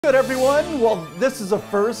Good, everyone. Well, this is a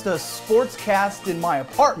sportscast in my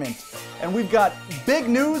apartment, and we've got big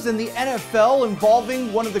news in the NFL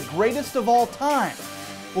involving one of the greatest of all time.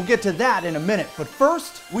 We'll get to that in a minute, but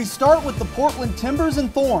first, we start with the Portland Timbers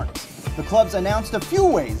and Thorns. The clubs announced a few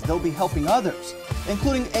ways they'll be helping others,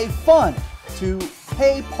 including a fund to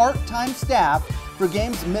pay part-time staff for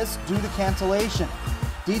games missed due to cancellation.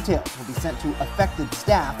 Details will be sent to affected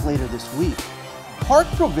staff later this week. Park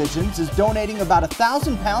Provisions is donating about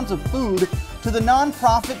 1,000 pounds of food to the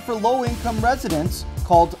nonprofit for low-income residents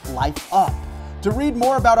called Life Up. To read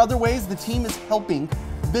more about other ways the team is helping,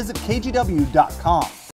 visit kgw.com.